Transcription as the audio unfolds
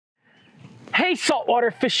Hey,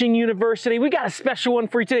 Saltwater Fishing University, we got a special one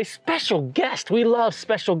for you today. Special guest. We love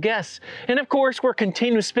special guests. And of course, we're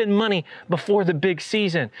continuing to spend money before the big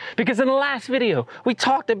season. Because in the last video, we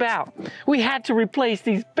talked about we had to replace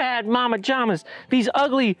these bad mama jamas, these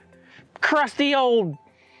ugly, crusty old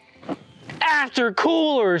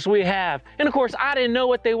Aftercoolers we have. And of course, I didn't know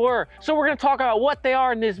what they were. So we're gonna talk about what they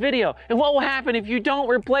are in this video and what will happen if you don't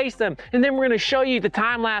replace them. And then we're gonna show you the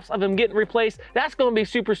time lapse of them getting replaced. That's gonna be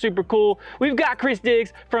super, super cool. We've got Chris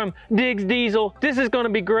Diggs from Digg's Diesel. This is gonna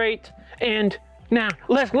be great. And now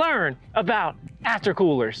let's learn about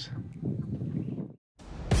Aftercoolers.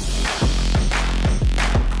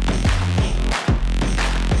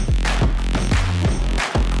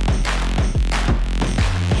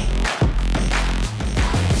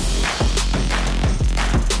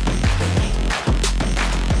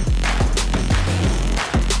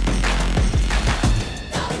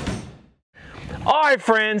 All right,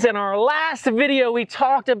 friends, in our last video, we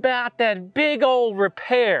talked about that big old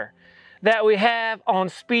repair that we have on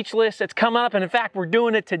Speechless. It's coming up, and in fact, we're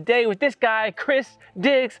doing it today with this guy, Chris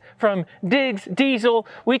Diggs from Digg's Diesel.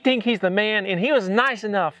 We think he's the man, and he was nice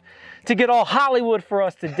enough to get all Hollywood for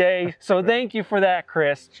us today. So thank you for that,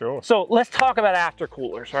 Chris. Sure. So let's talk about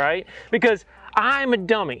Aftercoolers, all right? Because I'm a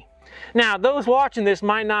dummy. Now, those watching this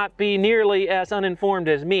might not be nearly as uninformed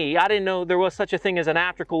as me. I didn't know there was such a thing as an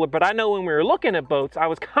aftercooler, but I know when we were looking at boats, I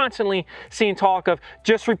was constantly seeing talk of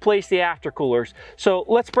just replace the aftercoolers. So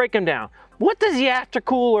let's break them down. What does the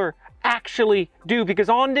aftercooler actually do? Because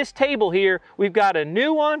on this table here, we've got a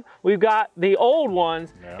new one, we've got the old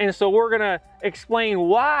ones, and so we're gonna explain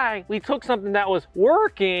why we took something that was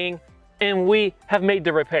working and we have made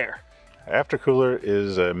the repair. Aftercooler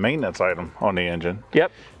is a maintenance item on the engine.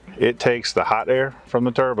 Yep. It takes the hot air from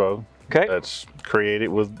the turbo, okay, that's created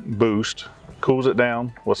with boost, cools it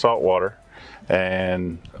down with salt water,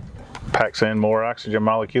 and packs in more oxygen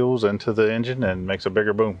molecules into the engine and makes a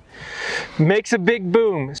bigger boom. Makes a big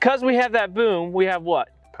boom. Because we have that boom, we have what?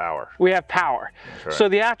 Power. We have power. Right. So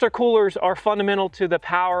the aftercoolers are fundamental to the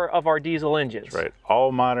power of our diesel engines. That's right.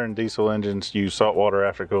 All modern diesel engines use saltwater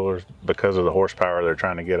aftercoolers because of the horsepower they're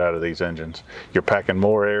trying to get out of these engines. You're packing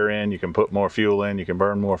more air in, you can put more fuel in, you can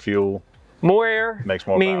burn more fuel. More air makes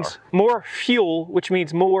more means power. More fuel, which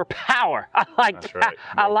means more power. I like That's that. right.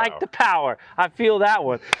 I like the power. I feel that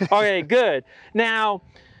one. Okay, good. Now,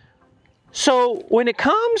 so when it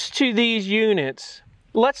comes to these units,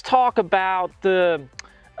 let's talk about the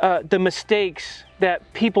mistakes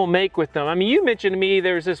that people make with them. I mean, you mentioned to me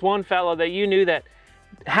there's this one fellow that you knew that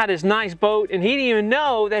had his nice boat and he didn't even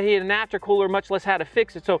know that he had an aftercooler, much less how to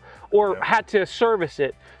fix it, or had to service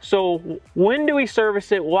it. So when do we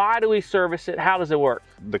service it? Why do we service it? How does it work?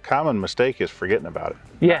 The common mistake is forgetting about it.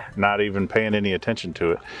 Yeah. Not even paying any attention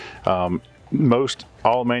to it.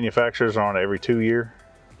 All manufacturers are on every 2 year.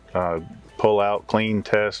 Pull out, clean,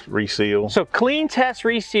 test, reseal. So clean, test,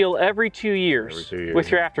 reseal every 2 years, with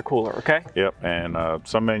your aftercooler, okay? Yep, and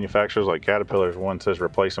some manufacturers like Caterpillar's one says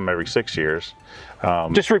replace them every 6 years.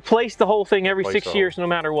 Just replace the whole thing every 6 years no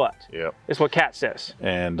matter what. Yep. Is what Cat says.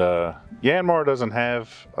 And Yanmar doesn't have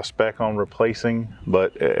a spec on replacing,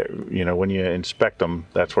 but you know, when you inspect them,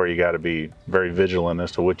 that's where you got to be very vigilant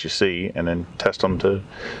as to what you see and then test them to,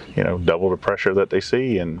 you know, double the pressure that they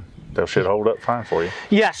see, and they should hold up fine for you.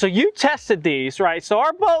 Yeah, so you tested these, right? So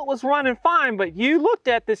our boat was running fine, but you looked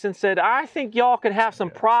at this and said, I think y'all could have some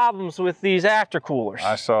problems with these aftercoolers.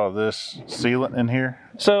 I saw this sealant in here.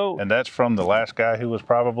 So, and that's from the last guy who was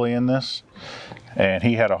probably in this. And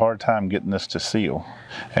he had a hard time getting this to seal.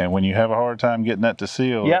 And when you have a hard time getting that to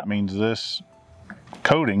seal, that means this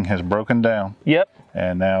coating has broken down. Yep.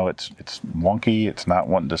 And now it's wonky, it's not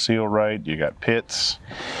wanting to seal right, you got pits.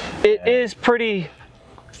 It is pretty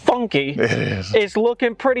funky. It is. It's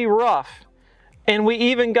looking pretty rough. And we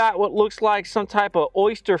even got what looks like some type of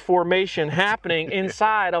oyster formation happening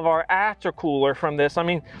inside of our aftercooler from this. I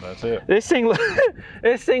mean, that's it. This thing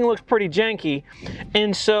looks pretty janky.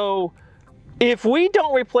 And so if we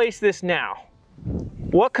don't replace this now,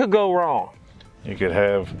 what could go wrong? You could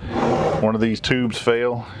have one of these tubes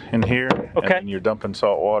fail in here, and then you're dumping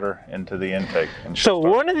salt water into the intake. So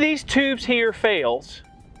one of these tubes here fails,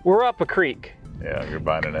 we're up a creek. Yeah, you're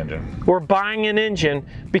buying an engine. We're buying an engine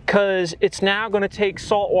because it's now going to take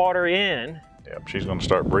salt water in. Yep, she's going to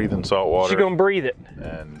start breathing salt water. She's going to breathe it.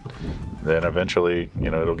 And then eventually, you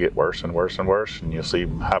know, it'll get worse and worse and worse, and you'll see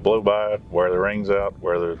high blow by, wear the rings out,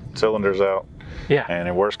 wear the cylinders out. Yeah. And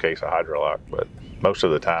in worst case, a hydrolock, but most of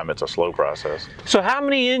the time it's a slow process. So how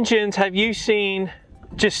many engines have you seen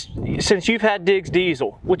just since you've had Digg's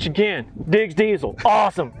diesel, which again, Digg's diesel,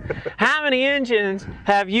 awesome. How many engines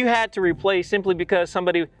have you had to replace simply because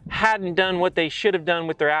somebody hadn't done what they should have done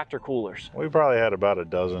with their aftercoolers? We probably had about a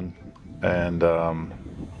dozen, and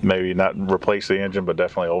maybe not replace the engine, but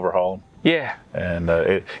definitely overhaul them. Yeah. And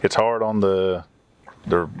it's hard on the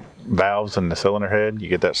valves and the cylinder head. You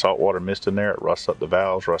get that salt water mist in there, it rusts up the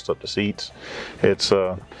valves, rusts up the seats. It's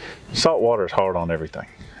salt water is hard on everything.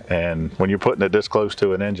 And when you're putting it this close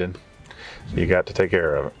to an engine, you got to take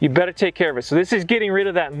care of it. You better take care of it. So this is getting rid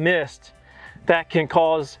of that mist that can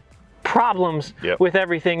cause problems with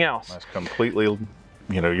everything else. That's completely,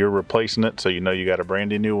 you know, you're replacing it, so you know you got a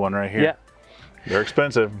brandy new one right here. Yeah. They're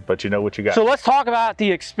expensive, but you know what you got. So let's talk about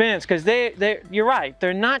the expense, because you're right,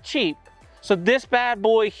 they're not cheap. So this bad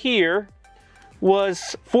boy here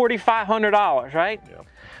was $4,500, right? Yep.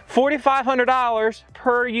 $4,500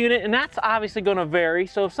 per unit, and that's obviously going to vary.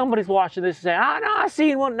 So if somebody's watching this and saying, "Oh no, I've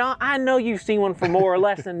seen one," no, I know you've seen one for more or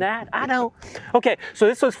less than that. I don't. Okay, so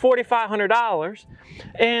this was $4,500,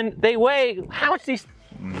 and they weigh how much these?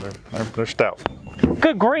 They're stout.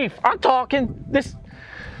 Good grief! I'm talking. This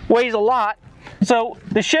weighs a lot. So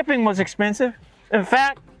the shipping was expensive. In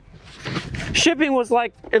fact, shipping was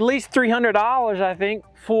like at least $300, I think,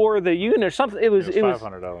 for the unit or something. It was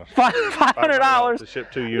 $500. $500 to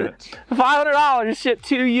ship 2 units. $500 to ship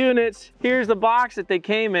 2 units. Here's the box that they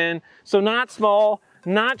came in. So not small,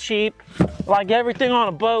 not cheap, like everything on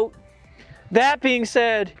a boat. That being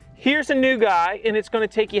said, here's a new guy, and it's going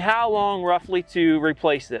to take you how long roughly to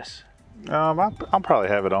replace this? I'll probably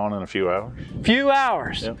have it on in a few hours. Few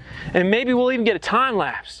hours. Yep. And maybe we'll even get a time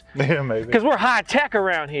lapse. Yeah, maybe. Because we're high tech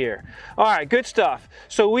around here. All right, good stuff.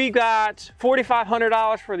 So we got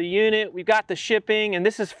 $4,500 for the unit. We've got the shipping, and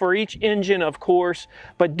this is for each engine, of course.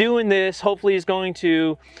 But doing this hopefully is going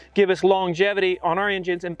to give us longevity on our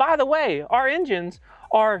engines. And by the way, our engines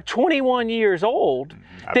are 21 years old.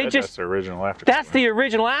 That's the original aftercooler. That's the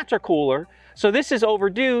original aftercooler. So this is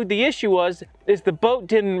overdue. The issue is the boat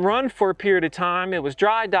didn't run for a period of time. It was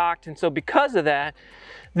dry docked, and so because of that,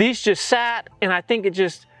 these just sat, and I think it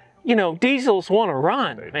just, you know, diesels want to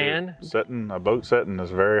run, man. A boat setting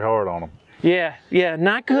is very hard on them. Yeah,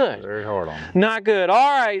 not good. Very hard on them. Not good.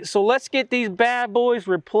 All right, so let's get these bad boys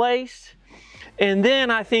replaced, and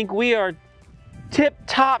then I think we are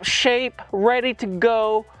tip-top shape, ready to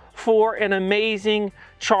go for an amazing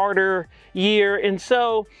charter year. And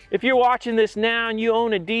so if you're watching this now and you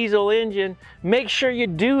own a diesel engine, make sure you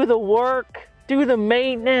do the work, do the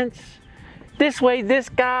maintenance. This way this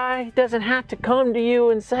guy doesn't have to come to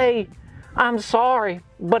you and say, "I'm sorry,"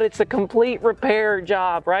 but it's a complete repair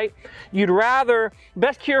job, right? You'd rather,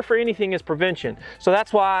 best cure for anything is prevention. So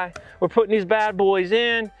that's why we're putting these bad boys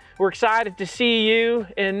in. We're excited to see you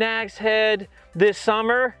in Nag's Head this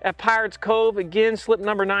summer at Pirates Cove. Again, slip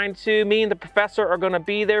number 92. Me and the professor are going to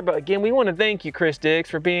be there. But again, we want to thank you, Chris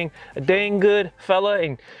Diggs, for being a dang good fella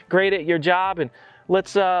and great at your job. And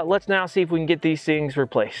let's now see if we can get these things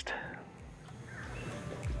replaced.